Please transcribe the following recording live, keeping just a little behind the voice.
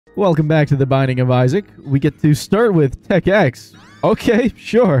Welcome back to the Binding of Isaac. We get to start with Tech X. Okay,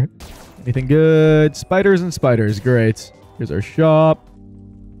 sure. Anything good? Spiders and spiders. Great. Here's our shop.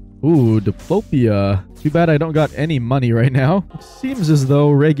 Ooh, Diplopia. Too bad I don't got any money right now. It seems as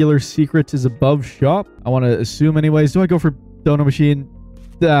though regular secret is above shop. I want to assume anyways. Do I go for donor machine?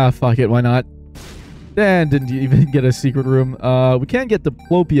 Ah, fuck it. Why not? And didn't even get a secret room. We can get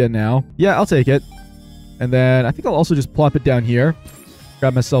Diplopia now. Yeah, I'll take it. And then I think I'll also just plop it down here.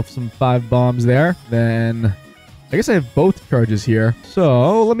 Grab myself some 5 bombs there. Then I guess I have both charges here.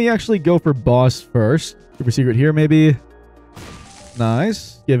 So let me actually go for boss first. Super secret here maybe.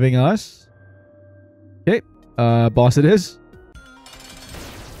 Nice. Giving us. Okay. Boss it is.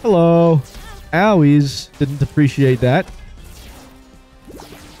 Hello. Owies. Didn't appreciate that.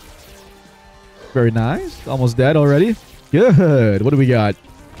 Very nice. Almost dead already. Good. What do we got?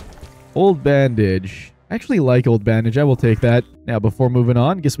 Old bandage. I actually like old bandage. I will take that. Now, before moving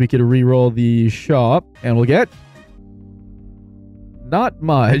on, guess we could re-roll the shop. And we'll get... not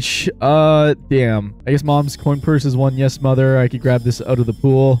much. Damn. I guess mom's coin purse is one. Yes, mother. I could grab this out of the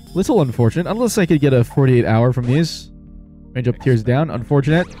pool. Little unfortunate. Unless I could get a 48 hour from these. Range up, tears down.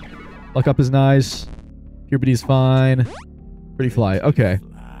 Unfortunate. Luck up is nice. Puberty's fine. Pretty fly. Okay.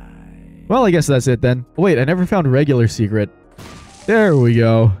 Well, I guess that's it then. Oh, wait, I never found regular secret. There we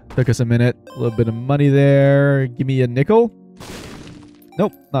go. Took us a minute. A little bit of money there. Give me a nickel.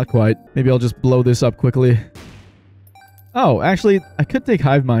 Nope, not quite. Maybe I'll just blow this up quickly. Oh, actually, I could take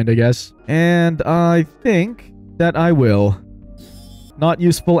Hive Mind, I guess. And I think that I will. Not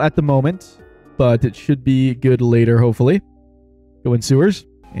useful at the moment, but it should be good later, hopefully. Go in sewers.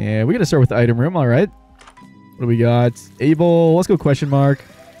 And we gotta start with the item room, alright. What do we got? Able. Let's go question mark.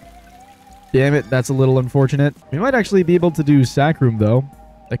 Damn it, that's a little unfortunate. We might actually be able to do sack room, though.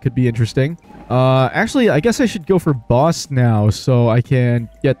 That could be interesting. Actually, I guess I should go for boss now, so I can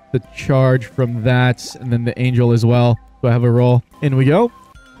get the charge from that, and then the angel as well. Do I have a roll? In we go.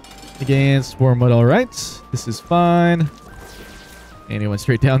 Against Wormwood, alright. This is fine. And he went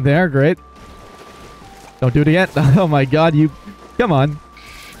straight down there, great. Don't do it again. Oh my god, you... Come on.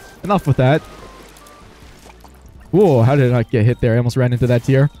 Enough with that. Whoa, how did I not get hit there? I almost ran into that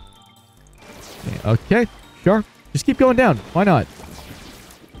tier. Okay, sure. Just keep going down. Why not?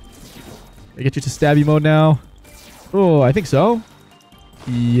 I get you to stabby mode now. Oh, I think so.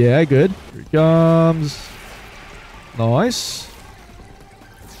 Yeah, good. Here it comes. Nice.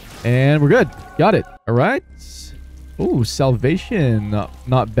 And we're good. Got it. All right. Ooh, salvation.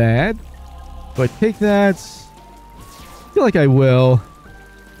 Not bad. Do I take that? I feel like I will.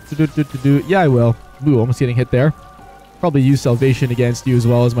 Yeah, I will. Ooh, almost getting hit there. Probably use salvation against you as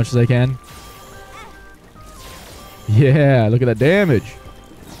well as much as I can. Yeah, look at that damage.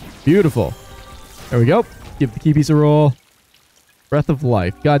 Beautiful. There we go. Give the key piece a roll. Breath of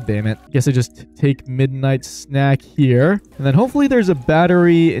life. God damn it. Guess I just take midnight snack here. And then hopefully there's a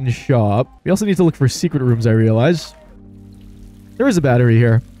battery in shop. We also need to look for secret rooms, I realize. There is a battery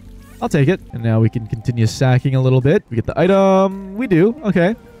here. I'll take it. And now we can continue sacking a little bit. We get the item. We do. Okay.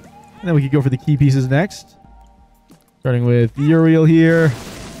 And then we can go for the key pieces next. Starting with Uriel here.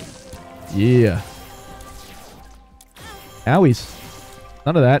 Yeah. Owies.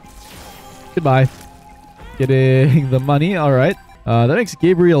 None of that. Goodbye. Getting the money. All right. That makes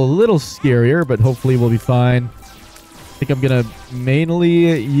Gabriel a little scarier, but hopefully we'll be fine. I think I'm going to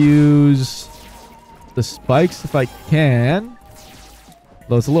mainly use the spikes if I can.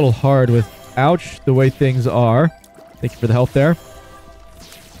 Though it's a little hard with ouch the way things are. Thank you for the help there.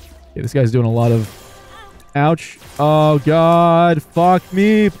 Okay, this guy's doing a lot of ouch. Oh, God. Fuck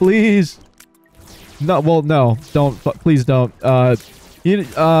me, please. No, well, no. Don't. Please don't. You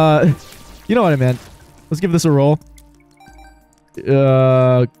know what I meant. Let's give this a roll.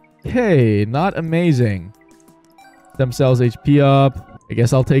 Okay. Not amazing. Stem cells HP up. I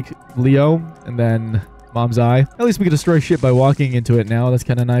guess I'll take Leo and then Mom's Eye. At least we can destroy shit by walking into it now. That's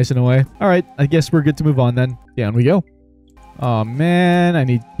kind of nice in a way. All right. I guess we're good to move on then. Down we go. Oh, man. I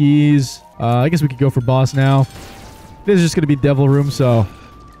need keys. I guess we could go for boss now. This is just going to be devil room, so...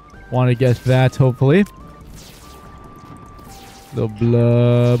 want to get that, hopefully. Little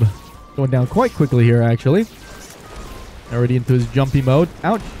blub. Going down quite quickly here, actually. Already into his jumpy mode.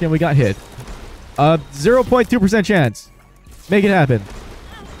 Ouch, and we got hit. 0.2% chance. Make it happen.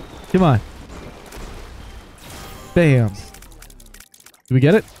 Come on. Bam. Do we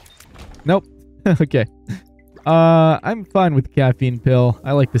get it? Nope. Okay. I'm fine with caffeine pill.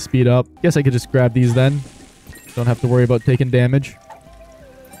 I like the speed up. Guess I could just grab these then. Don't have to worry about taking damage.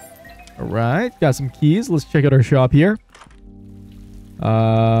 Alright, got some keys. Let's check out our shop here.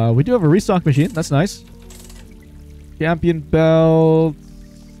 We do have a restock machine. That's nice. Champion belt.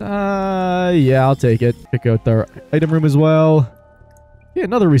 Yeah, I'll take it. Check out our item room as well. Yeah,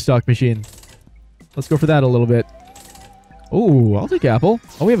 another restock machine. Let's go for that a little bit. Oh, I'll take apple.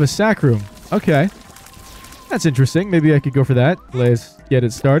 Oh, we have a sack room. Okay. That's interesting. Maybe I could go for that. Let's get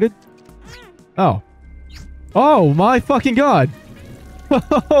it started. Oh. Oh, my fucking god.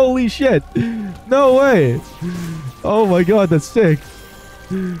 Holy shit. No way. Oh my god, that's sick.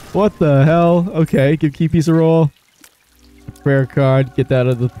 What the hell? Okay, give key piece a roll. Prayer card. Get that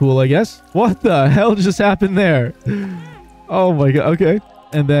out of the pool, I guess. What the hell just happened there? Oh my god. Okay.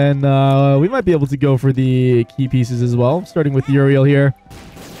 And then we might be able to go for the key pieces as well. Starting with Uriel here.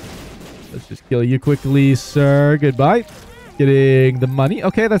 Let's just kill you quickly, sir. Goodbye. Getting the money.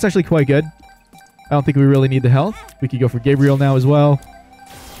 Okay, that's actually quite good. I don't think we really need the health. We could go for Gabriel now as well.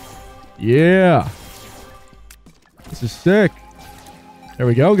 Yeah. This is sick. There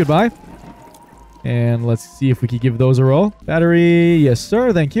we go. Goodbye. And let's see if we can give those a roll. Battery. Yes,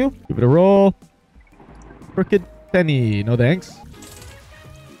 sir. Thank you. Give it a roll. Crooked penny. No thanks.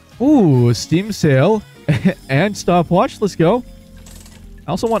 Ooh, Steam sale. And stopwatch. Let's go.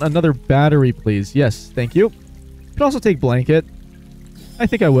 I also want another battery, please. Yes, thank you. Could also take blanket. I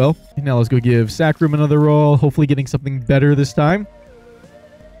think I will. Now let's go give sack room another roll. Hopefully getting something better this time.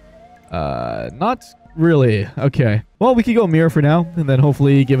 Not really. Okay. Well, we could go mirror for now, and then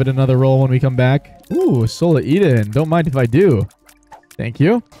hopefully give it another roll when we come back. Ooh, Soul of Eden. Don't mind if I do. Thank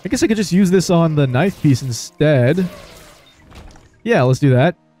you. I guess I could just use this on the knife piece instead. Yeah, let's do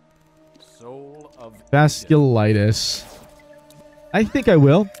that. Soul of Vasculitis. I think I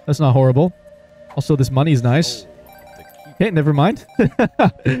will. That's not horrible. Also, this money's nice. Okay, never mind.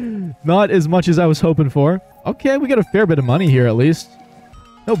 Not as much as I was hoping for. Okay, we got a fair bit of money here at least.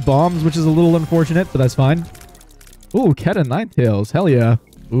 No bombs, which is a little unfortunate, but that's fine. Ooh, Cat of Ninetails. Hell yeah.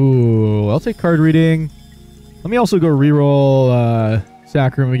 Ooh, I'll take card reading. Let me also go reroll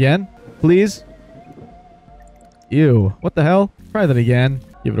sack room again, please. Ew. What the hell? Try that again.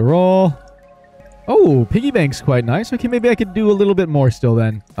 Give it a roll. Oh, piggy bank's quite nice. Okay, maybe I could do a little bit more still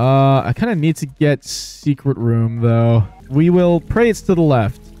then. I kind of need to get secret room, though. We will pray it's to the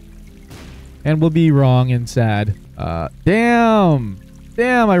left. And we'll be wrong and sad. Damn.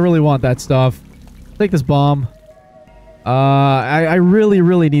 Damn, I really want that stuff. Take this bomb. I really,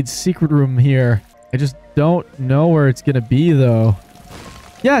 really need secret room here. I just don't know where it's going to be, though.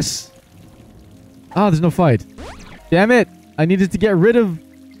 Yes! Oh, there's no fight. Damn it. I needed to get rid of...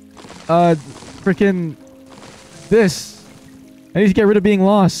 freaking this. I need to get rid of being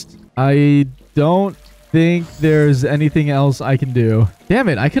lost. I don't think there's anything else I can do. Damn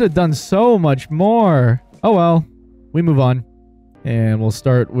it, I could have done so much more. Oh well, we move on. And we'll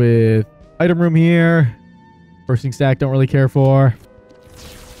start with item room here. Bursting stack, don't really care for.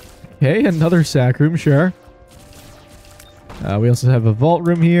 Okay, another sack room, sure. We also have a vault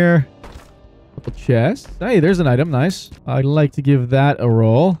room here. Couple chests. Hey, there's an item, nice. I'd like to give that a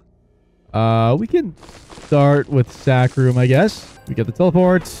roll. We can start with sack room, I guess. We get the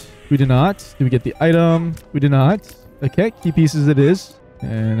teleport. We do not. Do we get the item? We do not. Okay, key pieces it is.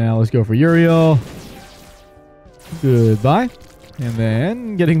 And now let's go for Uriel. Goodbye. And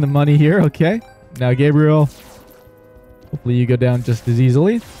then getting the money here. Okay. Now Gabriel. Hopefully you go down just as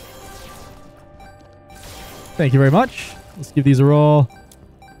easily. Thank you very much. Let's give these a roll.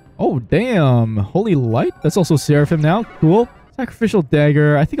 Oh, damn. Holy Light. That's also Seraphim now. Cool. Sacrificial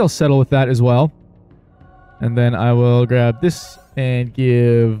Dagger. I think I'll settle with that as well. And then I will grab this and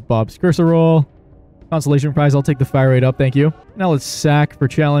give Bob's Curse a roll. Consolation prize. I'll take the fire rate up. Thank you. Now let's sack for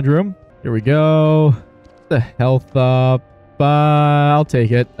challenge room. Here we go. The health up. I'll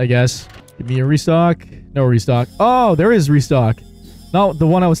take it, I guess. Give me a restock. No restock. Oh, there is restock. Not the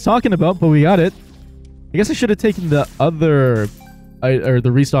one I was talking about, but we got it. I guess I should have taken the other... or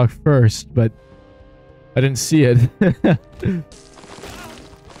the restock first, but I didn't see it.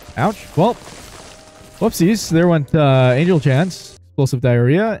 Ouch. Well, whoopsies. There went Angel Chance, Explosive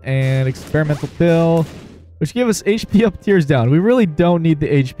Diarrhea, and Experimental Pill, which gave us HP up, tears down. We really don't need the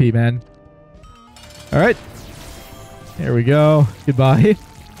HP, man. All right. Here we go. Goodbye.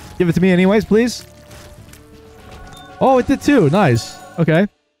 Give it to me anyways, please. Oh, it did too. Nice. Okay.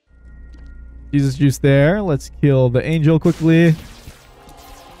 Jesus Juice there. Let's kill the Angel quickly.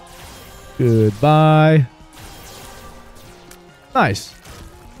 Goodbye. Nice.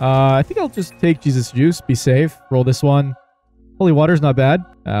 I think I'll just take Jesus Juice. Be safe. Roll this one. Holy Water's not bad.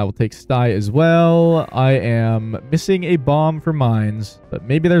 We'll take Sty as well. I am missing a bomb for mines, but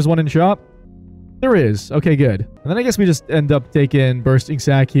maybe there's one in shop. There is. Okay, good. And then I guess we just end up taking Bursting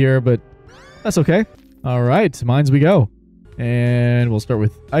Sack here, but that's okay. All right. Mines we go. And we'll start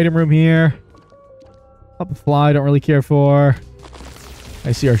with item room here. Pop a fly. Don't really care for.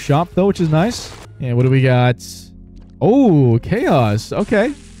 I see our shop, though, which is nice. And what do we got? Oh, chaos.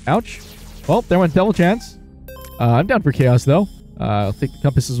 Okay. Ouch. Well, there went double chance. I'm down for chaos, though. I'll take the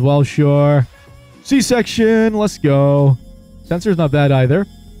compass as well, sure. C-section. Let's go. Sensor's not bad either.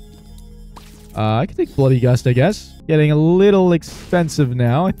 I can take Bloody Gust, I guess. Getting a little expensive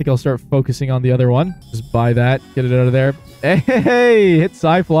now. I think I'll start focusing on the other one. Just buy that. Get it out of there. Hey! Hit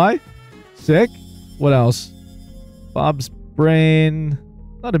Sci-Fly. Sick. What else? Bob's Brain.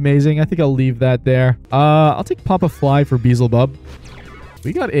 Not amazing. I think I'll leave that there. I'll take Papa Fly for Beelzebub.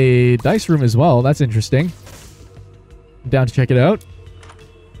 We got a dice room as well. That's interesting. I'm down to check it out.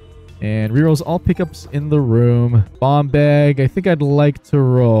 And rerolls all pickups in the room. Bomb bag. I think I'd like to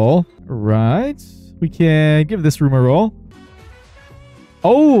roll. Right. We can give this room a roll.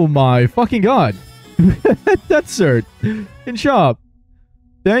 Oh my fucking god. Death cert. In shop.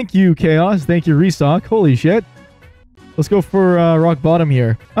 Thank you, Chaos. Thank you, Restock. Holy shit. Let's go for rock bottom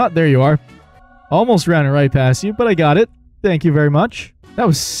here. Ah, there you are. Almost ran it right past you, but I got it. Thank you very much. That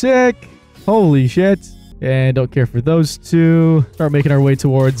was sick. Holy shit. And don't care for those two. Start making our way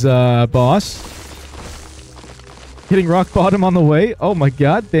towards boss. Hitting rock bottom on the way. Oh my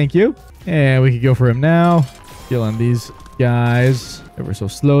god, thank you. And we can go for him now. Killing these guys ever so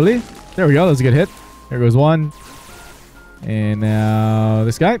slowly. There we go, that was a good hit. There goes one. And now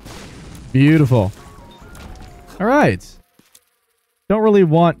this guy. Beautiful. Alright. Don't really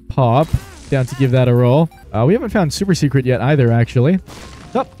want Pop. Down to give that a roll. We haven't found Super Secret yet either, actually.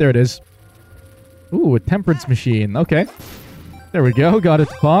 Oh, there it is. Ooh, a Temperance Machine. Okay. There we go. Got it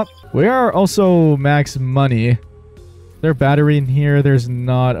to Pop. We are also max money. Is there a battery in here? There's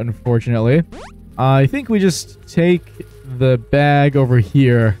not, unfortunately. I think we just take the bag over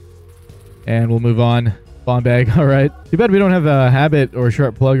here. And we'll move on. Bomb bag. Alright. Too bad we don't have a habit or a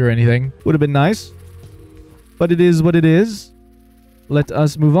sharp plug or anything. Would have been nice. But it is what it is. Let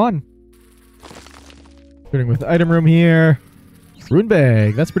us move on. Starting with the item room here. Rune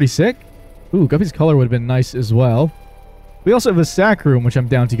bag. That's pretty sick. Ooh, Guppy's color would have been nice as well. We also have a sack room, which I'm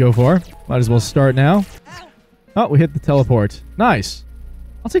down to go for. Might as well start now. Oh, we hit the teleport. Nice.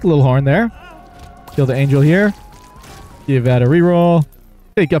 I'll take a little horn there. Kill the angel here. Give that a reroll.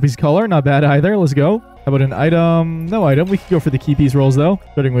 Take Guppy's color. Not bad either. Let's go. How about an item? No item. We can go for the key piece rolls, though.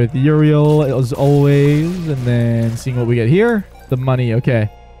 Starting with Uriel, as always. And then seeing what we get here. The money. Okay.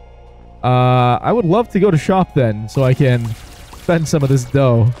 I would love to go to shop then, so I can spend some of this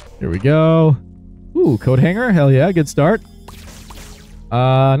dough. Here we go. Ooh, coat hanger. Hell yeah, good start.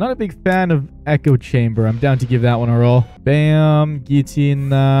 Not a big fan of Echo Chamber. I'm down to give that one a roll. Bam. Guillotine.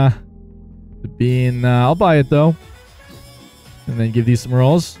 The bean. I'll buy it, though. And then give these some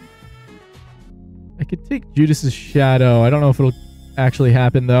rolls. I could take Judas's Shadow. I don't know if it'll actually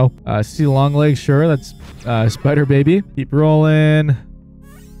happen, though. See long legs. Sure, that's Spider Baby. Keep rolling.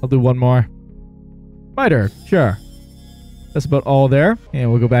 I'll do one more. Spider. Sure. That's about all there.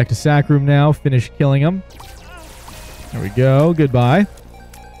 And we'll go back to sack room now. Finish killing him. There we go. Goodbye.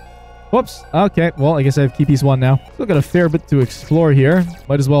 Whoops. Okay. Well, I guess I have key piece one now. Still got a fair bit to explore here.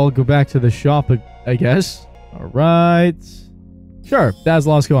 Might as well go back to the shop, I guess. All right. Sure. Daz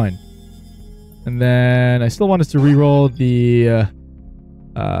lost coin. And then I still want us to re-roll the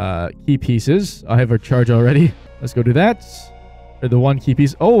key pieces. I have our charge already. Let's go do that. Or the one key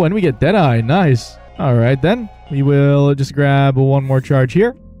piece. Oh, and we get Deadeye. Nice. All right, then. We will just grab one more charge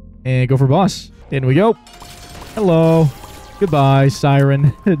here and go for boss. In we go. Hello. Goodbye,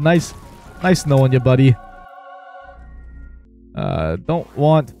 Siren. nice knowing you, buddy. Don't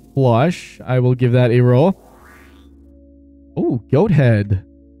want flush. I will give that a roll. Oh, goat head.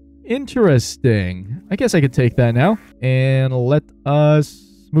 Interesting. I guess I could take that now. And let us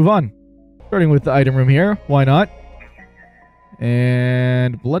move on. Starting with the item room here. Why not?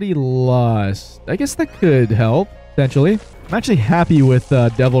 And Bloody Lust. I guess that could help, potentially. I'm actually happy with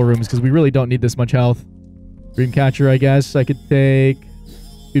Devil Rooms because we really don't need this much health. Dreamcatcher, I guess. I could take...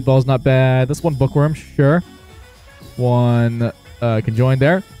 Speedball's not bad. That's one Bookworm, sure. One Conjoined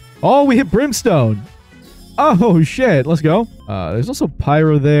there. Oh, we hit Brimstone! Oh, shit. Let's go. There's also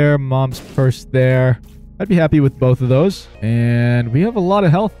Pyro there. Mom's Purse there. I'd be happy with both of those. And we have a lot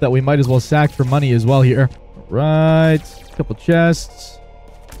of health that we might as well sack for money as well here. Right. Couple chests.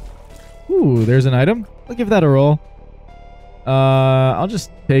 Ooh, there's an item. I'll give that a roll. I'll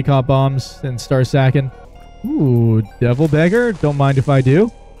just take hot bombs and start sacking. Ooh, Devil Beggar. Don't mind if I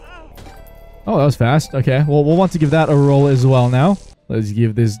do. Oh, that was fast. Okay, well, we'll want to give that a roll as well now. Let's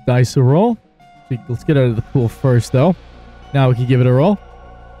give this dice a roll. Let's get out of the pool first, though. Now we can give it a roll.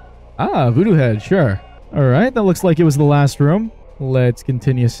 Ah, Voodoo Head. Sure. All right, that looks like it was the last room. Let's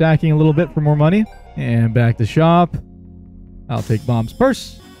continue sacking a little bit for more money. And back to shop. I'll take Mom's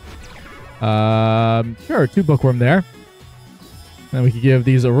purse. Sure, 2 bookworm there. Then we could give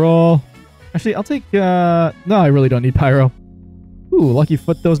these a roll. Actually, I'll take, no, I really don't need pyro. Ooh, lucky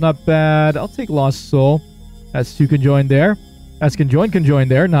foot, though's not bad. I'll take lost soul. That's 2 conjoined there. That's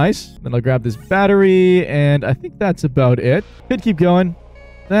conjoined there. Nice. Then I'll grab this battery, and I think that's about it. Could keep going.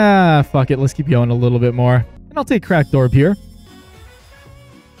 Ah, fuck it. Let's keep going a little bit more. And I'll take cracked orb here.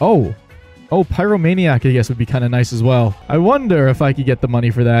 Oh. Oh, pyromaniac, I guess, would be kind of nice as well. I wonder if I could get the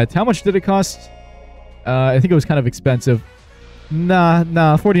money for that. How much did it cost? I think it was kind of expensive.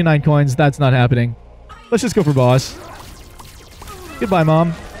 Nah, 49 coins. That's not happening. Let's just go for boss. Goodbye,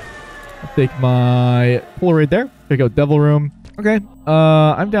 Mom. I'll take my Polaroid there. Check out Devil Room. Okay.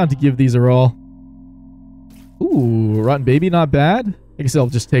 I'm down to give these a roll. Ooh, Rotten Baby, not bad. I guess I'll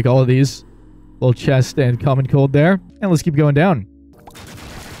just take all of these. Little chest and common cold there. And let's keep going down.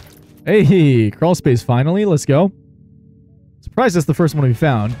 Hey, crawl space finally. Let's go. Surprised that's the first one we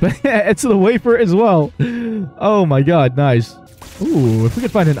found. But it's the wafer as well. Oh my god, nice. Ooh, if we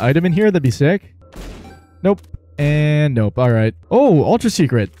could find an item in here, that'd be sick. Nope. And nope. Alright. Oh, ultra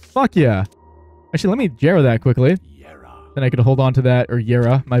secret. Fuck yeah. Actually, let me Jera that quickly. Then I could hold on to that. Or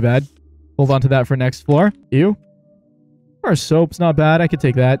Yera, my bad. Hold on to that for next floor. Ew. Our soap's not bad. I could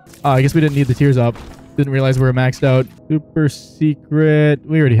take that. Oh, I guess we didn't need the tears up. Didn't realize we were maxed out. Super secret.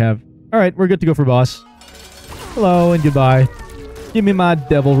 We already have. Alright, we're good to go for boss. Hello and goodbye. Give me my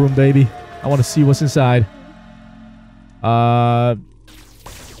devil room, baby. I want to see what's inside. Not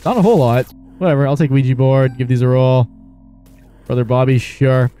a whole lot. Whatever, I'll take Ouija board. Give these a roll. Brother Bobby,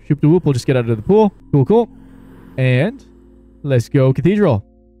 sure. Shoop de whoop, we'll just get out of the pool. Cool. And let's go Cathedral.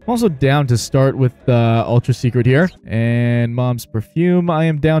 I'm also down to start with Ultra Secret here. And Mom's Perfume, I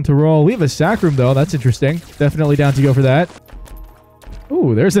am down to roll. We have a sack room, though. That's interesting. Definitely down to go for that.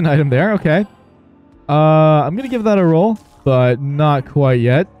 Ooh, there's an item there. Okay. I'm going to give that a roll, but not quite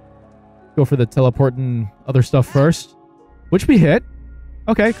yet. Go for the teleport and other stuff first. Which we hit.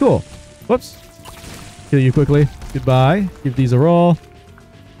 Okay, cool. Whoops. Kill you quickly. Goodbye. Give these a roll.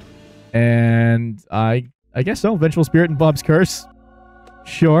 And I guess so. Vengeful Spirit and Bob's Curse.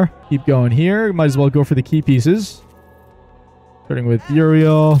 Sure. Keep going here. Might as well go for the key pieces. Starting with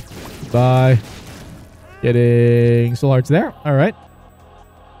Uriel. Goodbye. Getting Soul Hearts there. Alright.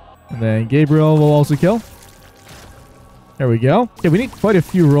 And then Gabriel will also kill. There we go. Okay, we need quite a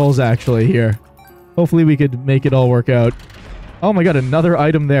few rolls actually here. Hopefully we could make it all work out. Oh my god, another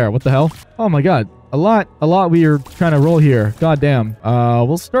item there. What the hell? Oh my god. A lot we are trying to roll here. God damn.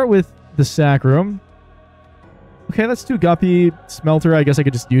 We'll start with the sack room. Okay, that's 2 guppy. Smelter, I guess I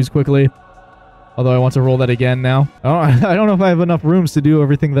could just use quickly. Although I want to roll that again now. I don't know if I have enough rooms to do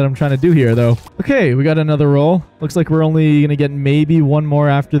everything that I'm trying to do here, though. Okay, we got another roll. Looks like we're only going to get maybe one more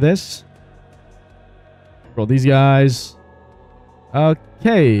after this. Roll these guys.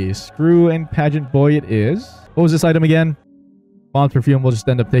 Okay, Screw and Pageant Boy it is. What was this item again? Mom's Perfume, we'll just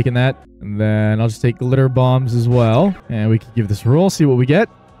end up taking that. And then I'll just take Glitter Bombs as well. And we can give this a roll, see what we get.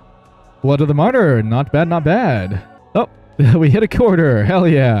 Blood of the Martyr. Not bad, not bad. Oh, we hit a quarter. Hell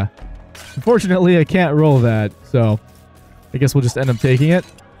yeah. Unfortunately, I can't roll that. So, I guess we'll just end up taking it.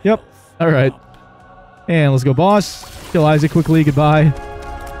 Yep. Alright. And let's go boss. Kill Isaac quickly. Goodbye.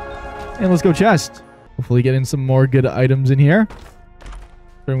 And let's go chest. Hopefully get in some more good items in here.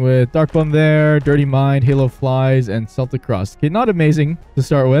 Starting with Dark Bum there, Dirty Mind, Halo Flies, and Celtic Cross. Okay, not amazing to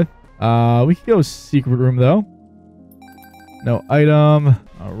start with. We could go Secret Room, though. No item.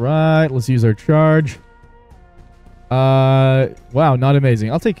 Alright, let's use our charge. Wow, not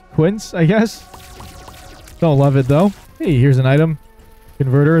amazing. I'll take Quince, I guess. Don't love it, though. Hey, here's an item.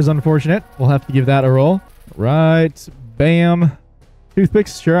 Converter is unfortunate. We'll have to give that a roll. Right. Bam.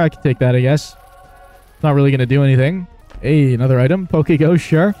 Toothpicks. Sure, I can take that, I guess. Not really going to do anything. Hey, another item. Poke Go.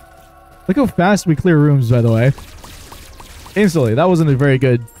 Sure. Look how fast we clear rooms, by the way. Instantly. That wasn't a very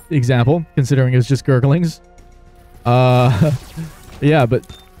good example, considering it's just gurglings. Yeah, but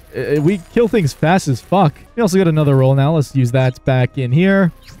we kill things fast as fuck. We also got another roll now. Let's use that back in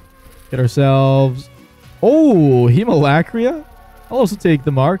here. Get ourselves... Oh, Hemolacria. I'll also take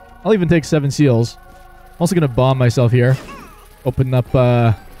the mark. I'll even take 7 seals. I'm also going to bomb myself here. Open up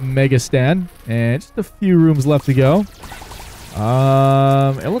Mega Stand. And just a few rooms left to go.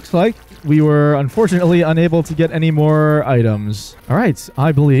 It looks like we were unfortunately unable to get any more items. Alright,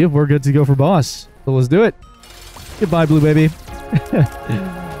 I believe we're good to go for boss. So let's do it. Goodbye, Blue Baby.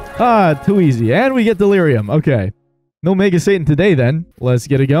 Too easy. And we get Delirium. Okay. No Mega Satan today, then. Let's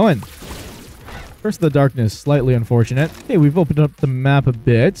get it going. First of the Darkness. Slightly unfortunate. Okay, we've opened up the map a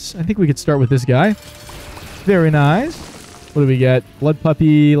bit. I think we could start with this guy. Very nice. What do we get? Blood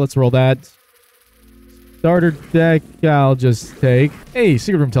Puppy. Let's roll that. starter deck, I'll just take... Hey,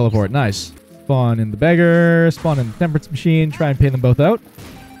 secret room teleport. Nice. Spawn in the beggar. Spawn in the temperance machine. Try and pay them both out.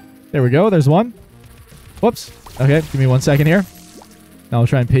 There we go. There's one. Whoops. Okay, give me 1 second here. Now I'll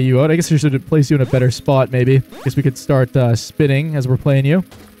try and pay you out. I guess I should place you in a better spot, maybe. Guess we could start spinning as we're playing you.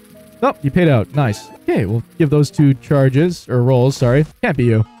 Oh, you paid out. Nice. Okay, we'll give those 2 charges. Or rolls, sorry. Can't be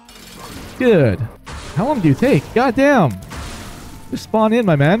you. Good. How long do you take? God damn. Just spawn in,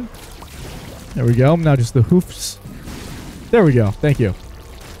 my man. There we go. Now just the hoofs. There we go. Thank you.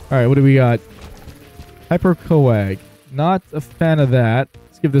 All right, what do we got? Hyper Coag. Not a fan of that.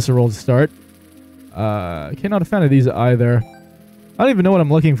 Let's give this a roll to start. Okay, not a fan of these either. I don't even know what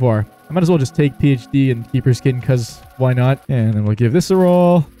I'm looking for. I might as well just take PhD and Keeper Skin, because why not? And then we'll give this a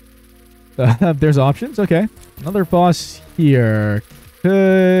roll. There's options. Okay. Another boss here.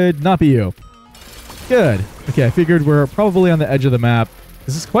 Could not be you. Good. Okay, I figured we're probably on the edge of the map.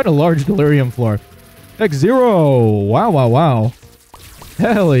 This is quite a large delirium floor. X0. Wow, wow, wow.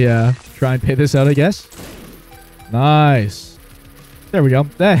 Hell yeah. Try and pay this out, I guess. Nice. There we go.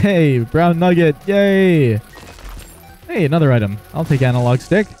 Hey, brown nugget. Yay. Hey, another item. I'll take analog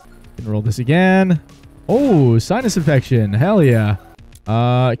stick. Can roll this again. Oh, sinus infection. Hell yeah.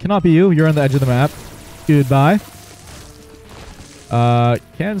 It cannot be you. You're on the edge of the map. Goodbye.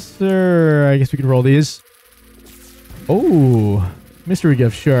 Cancer. I guess we could roll these. Oh, mystery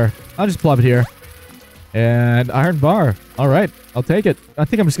gift. Sure. I'll just plop it here. And iron bar. All right. I'll take it. I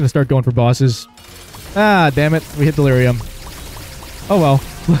think I'm just going to start going for bosses. Ah, damn it. We hit delirium. Oh, well.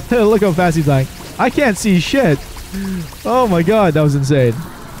 Look how fast he's dying. I can't see shit. Oh, my God. That was insane.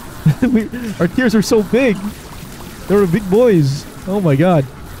 Our tears are so big. They were big boys. Oh, my God.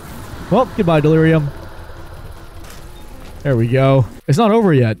 Well, goodbye, delirium. There we go. It's not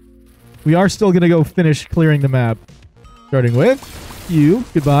over yet. We are still going to go finish clearing the map. Starting with you.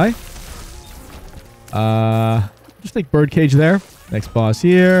 Goodbye. Just take birdcage there. Next boss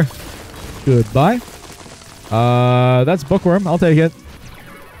here. Goodbye. That's bookworm. I'll take it.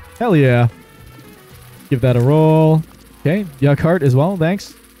 Hell yeah. Give that a roll. Okay. Yuck heart as well.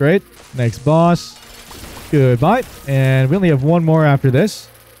 Thanks. Great. Next boss. Goodbye. And we only have one more after this.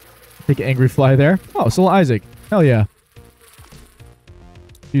 Take an angry fly there. Oh, Soul Isaac. Hell yeah.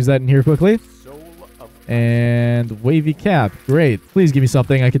 Use that in here quickly. And wavy cap. Great. Please give me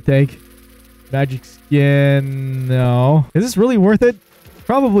something I could take. Magic skin. No. Is this really worth it?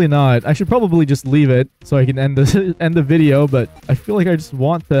 Probably not. I should probably just leave it so I can end the video, but I feel like I just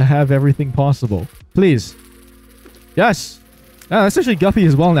want to have everything possible. Please. Yes. Ah, that's actually Guppy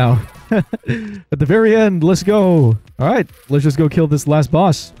as well now. At the very end, let's go. All right, let's just go kill this last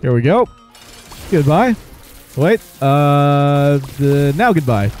boss. Here we go. Goodbye. Wait. Now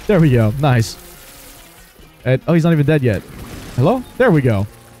goodbye. There we go. Nice. And, oh, he's not even dead yet. Hello? There we go.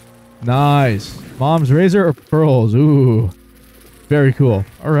 Nice. Mom's razor or pearls? Ooh. Very cool.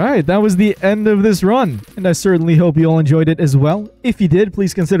 All right, that was the end of this run. And I certainly hope you all enjoyed it as well. If you did,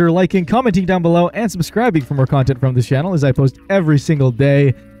 please consider liking, commenting down below, and subscribing for more content from this channel as I post every single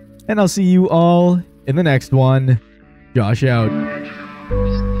day. And I'll see you all in the next one. Josh out.